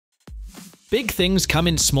Big things come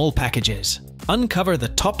in small packages. Uncover the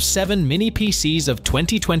top 7 mini-PCs of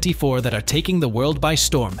 2024 that are taking the world by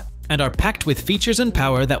storm and are packed with features and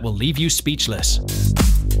power that will leave you speechless.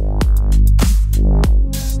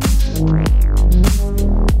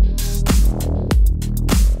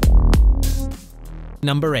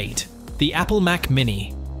 Number 8. The Apple Mac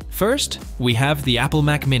Mini. First, we have the Apple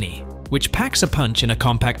Mac Mini, which packs a punch in a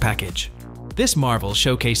compact package. This marvel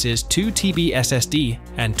showcases 2 TB SSD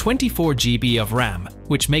and 24 GB of RAM,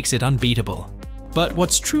 which makes it unbeatable. But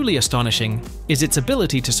what's truly astonishing is its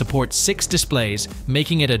ability to support 6 displays,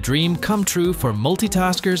 making it a dream come true for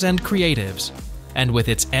multitaskers and creatives. And with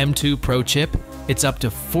its M2 Pro chip, it's up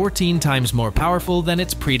to 14 times more powerful than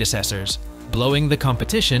its predecessors, blowing the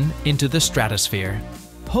competition into the stratosphere.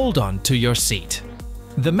 Hold on to your seat.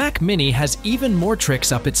 The Mac Mini has even more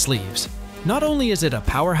tricks up its sleeves. Not only is it a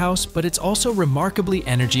powerhouse, but it's also remarkably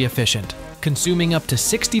energy efficient, consuming up to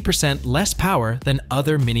 60% less power than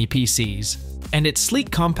other mini-PCs. And its sleek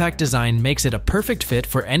compact design makes it a perfect fit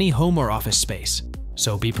for any home or office space.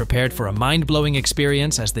 So be prepared for a mind-blowing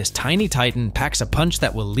experience as this tiny titan packs a punch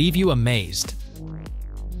that will leave you amazed.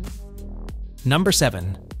 Number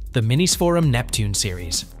 7. The Minisforum Neptune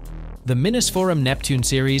series. The Minisforum Neptune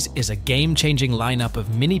series is a game-changing lineup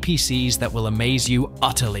of mini-PCs that will amaze you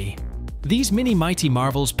utterly. These mini mighty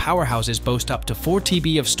marvels powerhouses boast up to 4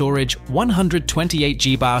 TB of storage, 128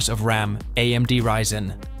 GB of RAM, AMD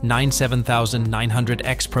Ryzen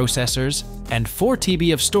 7990X processors, and 4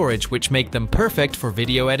 TB of storage, which make them perfect for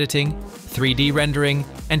video editing, 3D rendering,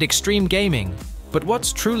 and extreme gaming. But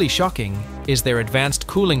what's truly shocking is their advanced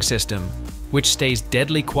cooling system, which stays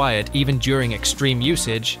deadly quiet even during extreme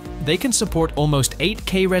usage. They can support almost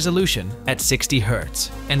 8K resolution at 60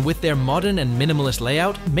 Hz, and with their modern and minimalist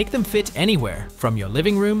layout, make them fit anywhere, from your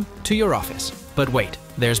living room to your office. But wait,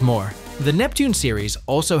 there's more. The Neptune series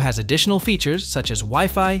also has additional features such as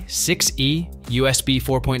Wi-Fi 6E, USB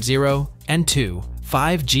 4.0, and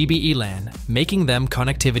 5 GB LAN, making them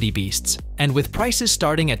connectivity beasts. And with prices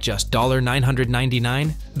starting at just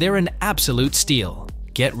 $999, they're an absolute steal.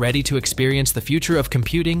 Get ready to experience the future of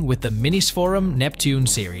computing with the Minisforum Neptune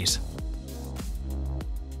series.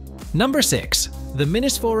 Number 6. The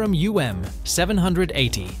Minisforum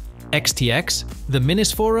UM780 Xtx. The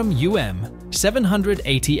Minisforum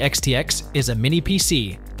UM780 Xtx is a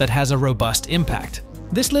mini-PC that has a robust impact.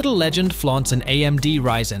 This little legend flaunts an AMD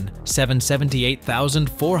Ryzen 7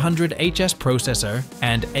 78400HS processor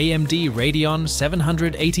and AMD Radeon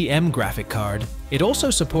 780M graphic card. It also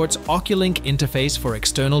supports Oculink interface for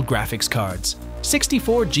external graphics cards,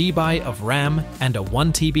 64 GB of RAM, and a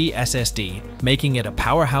 1 TB SSD, making it a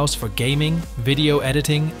powerhouse for gaming, video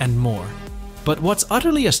editing, and more. But what's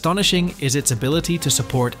utterly astonishing is its ability to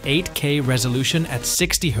support 8K resolution at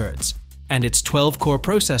 60 Hz, and its 12-core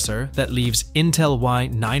processor that leaves Intel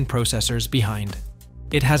Y9 processors behind.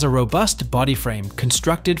 It has a robust body frame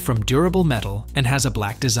constructed from durable metal and has a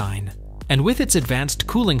black design. And with its advanced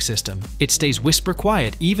cooling system, it stays whisper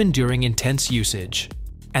quiet even during intense usage.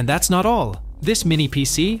 And that's not all. This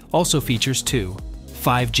mini-PC also features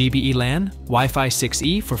 5 GB LAN, Wi-Fi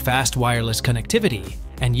 6E for fast wireless connectivity,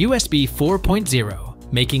 and USB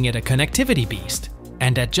 4.0, making it a connectivity beast.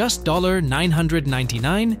 And at just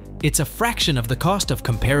 $999, it's a fraction of the cost of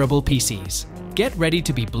comparable PCs. Get ready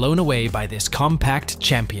to be blown away by this compact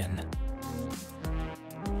champion.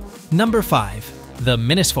 Number 5. The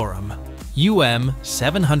Minisforum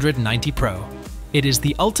UM790 Pro. It is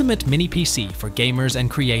the ultimate mini-PC for gamers and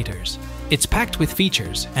creators. It's packed with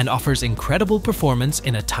features and offers incredible performance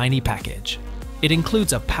in a tiny package. It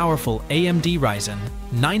includes a powerful AMD Ryzen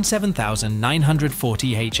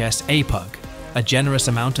 7990HS APUG, a generous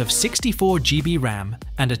amount of 64 GB RAM,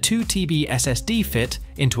 and a 2 TB SSD fit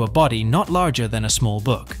into a body not larger than a small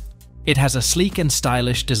book. It has a sleek and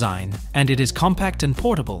stylish design, and it is compact and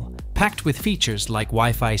portable, packed with features like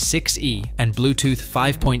Wi-Fi 6E and Bluetooth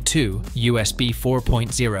 5.2, USB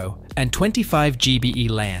 4.0, and 25 GB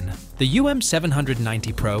LAN. The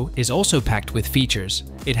UM790 Pro is also packed with features.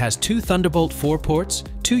 It has 2 Thunderbolt 4 ports,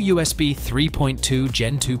 2 USB 3.2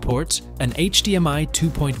 Gen 2 ports, an HDMI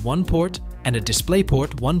 2.1 port, and a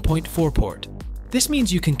DisplayPort 1.4 port. This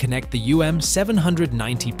means you can connect the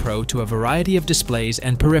UM790 Pro to a variety of displays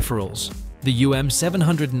and peripherals. The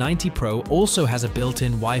UM790 Pro also has a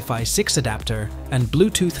built-in Wi-Fi 6 adapter and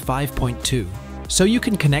Bluetooth 5.2, so you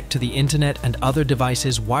can connect to the internet and other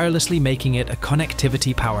devices wirelessly, making it a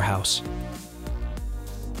connectivity powerhouse.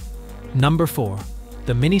 Number 4.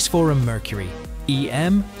 The Minisforum Mercury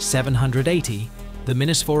EM780. The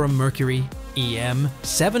Minisforum Mercury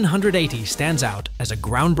EM780 stands out as a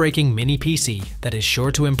groundbreaking mini-PC that is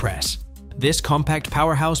sure to impress. This compact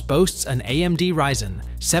powerhouse boasts an AMD Ryzen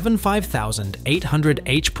 7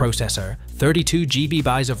 5800H processor, 32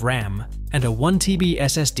 GB of RAM, and a 1 TB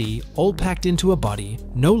SSD, all packed into a body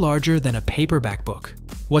no larger than a paperback book.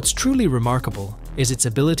 What's truly remarkable is its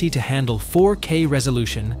ability to handle 4K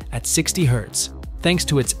resolution at 60 Hz, thanks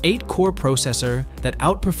to its 8-core processor that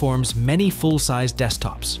outperforms many full-size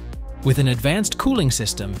desktops. With an advanced cooling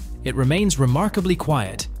system, it remains remarkably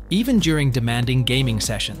quiet, even during demanding gaming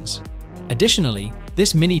sessions. Additionally,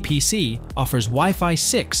 this mini-PC offers Wi-Fi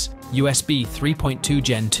 6, USB 3.2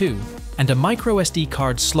 Gen 2, and a microSD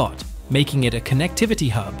card slot, making it a connectivity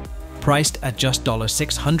hub. Priced at just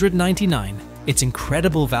 $699, it's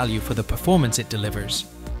incredible value for the performance it delivers.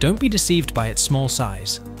 Don't be deceived by its small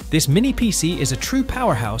size. This mini-PC is a true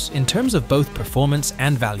powerhouse in terms of both performance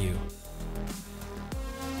and value.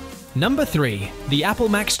 Number 3. The Apple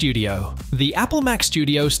Mac Studio. The Apple Mac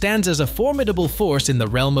Studio stands as a formidable force in the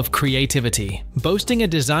realm of creativity, boasting a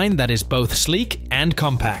design that is both sleek and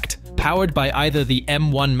compact. Powered by either the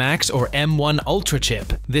M1 Max or M1 Ultra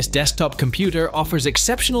chip, this desktop computer offers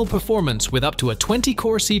exceptional performance with up to a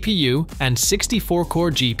 20-core CPU and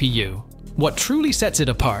 64-core GPU. What truly sets it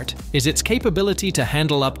apart is its capability to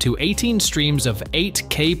handle up to 18 streams of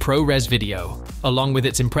 8K ProRes video, along with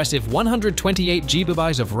its impressive 128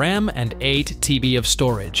 GB of RAM and 8 TB of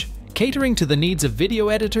storage, catering to the needs of video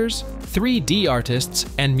editors, 3D artists,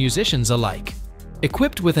 and musicians alike.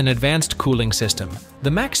 Equipped with an advanced cooling system, the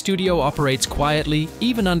Mac Studio operates quietly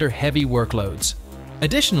even under heavy workloads.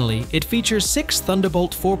 Additionally, it features 6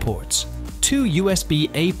 Thunderbolt 4 ports, 2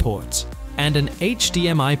 USB-A ports, and an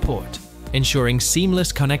HDMI port, ensuring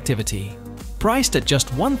seamless connectivity. Priced at just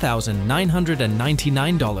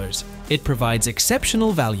 $1,999, it provides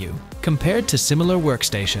exceptional value compared to similar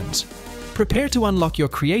workstations. Prepare to unlock your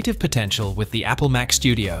creative potential with the Apple Mac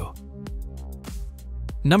Studio.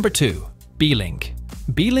 Number 2. Beelink.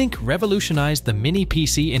 Beelink revolutionized the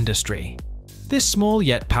mini-PC industry. This small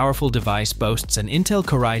yet powerful device boasts an Intel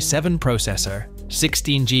Core i7 processor,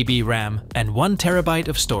 16 GB RAM, and 1 TB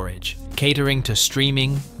of storage, catering to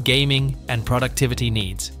streaming, gaming, and productivity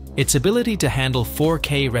needs. Its ability to handle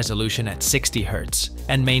 4K resolution at 60 Hz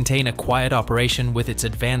and maintain a quiet operation with its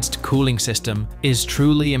advanced cooling system is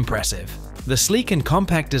truly impressive. The sleek and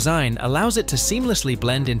compact design allows it to seamlessly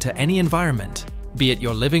blend into any environment, be it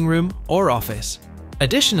your living room or office.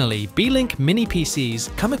 Additionally, Beelink mini-PCs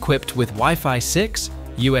come equipped with Wi-Fi 6,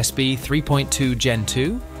 USB 3.2 Gen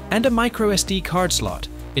 2, and a microSD card slot,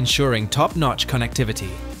 ensuring top-notch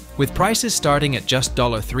connectivity. With prices starting at just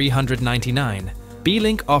 $399,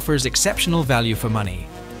 Beelink offers exceptional value for money.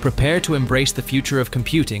 Prepare to embrace the future of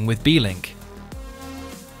computing with Beelink.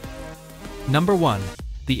 Number 1.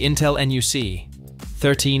 The Intel NUC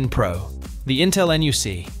 13 Pro. The Intel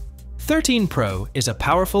NUC 13 Pro is a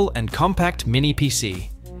powerful and compact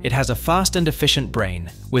mini-PC. It has a fast and efficient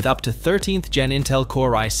brain, with up to 13th Gen Intel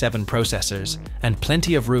Core i7 processors, and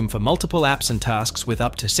plenty of room for multiple apps and tasks with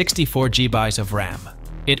up to 64 GB of RAM.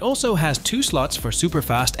 It also has 2 slots for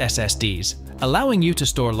super-fast SSDs, allowing you to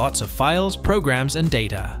store lots of files, programs, and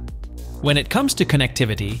data. When it comes to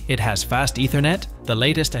connectivity, it has fast Ethernet, the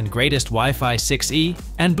latest and greatest Wi-Fi 6E,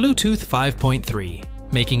 and Bluetooth 5.3.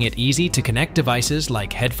 making it easy to connect devices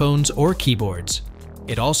like headphones or keyboards.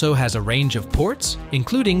 It also has a range of ports,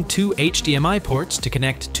 including 2 HDMI ports to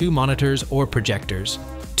connect 2 monitors or projectors,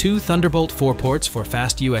 2 Thunderbolt 4 ports for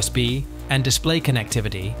fast USB and display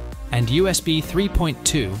connectivity, and USB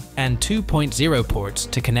 3.2 and 2.0 ports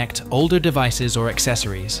to connect older devices or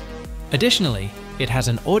accessories. Additionally, it has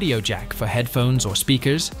an audio jack for headphones or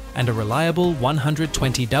speakers and a reliable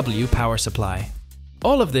 120W power supply.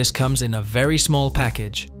 All of this comes in a very small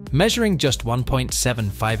package, measuring just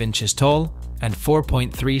 1.75 inches tall and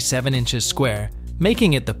 4.37 inches square,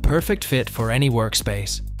 making it the perfect fit for any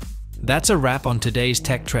workspace. That's a wrap on today's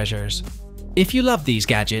tech treasures. If you love these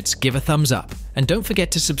gadgets, give a thumbs up, and don't forget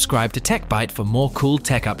to subscribe to TechBite for more cool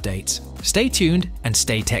tech updates. Stay tuned and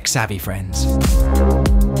stay tech savvy, friends.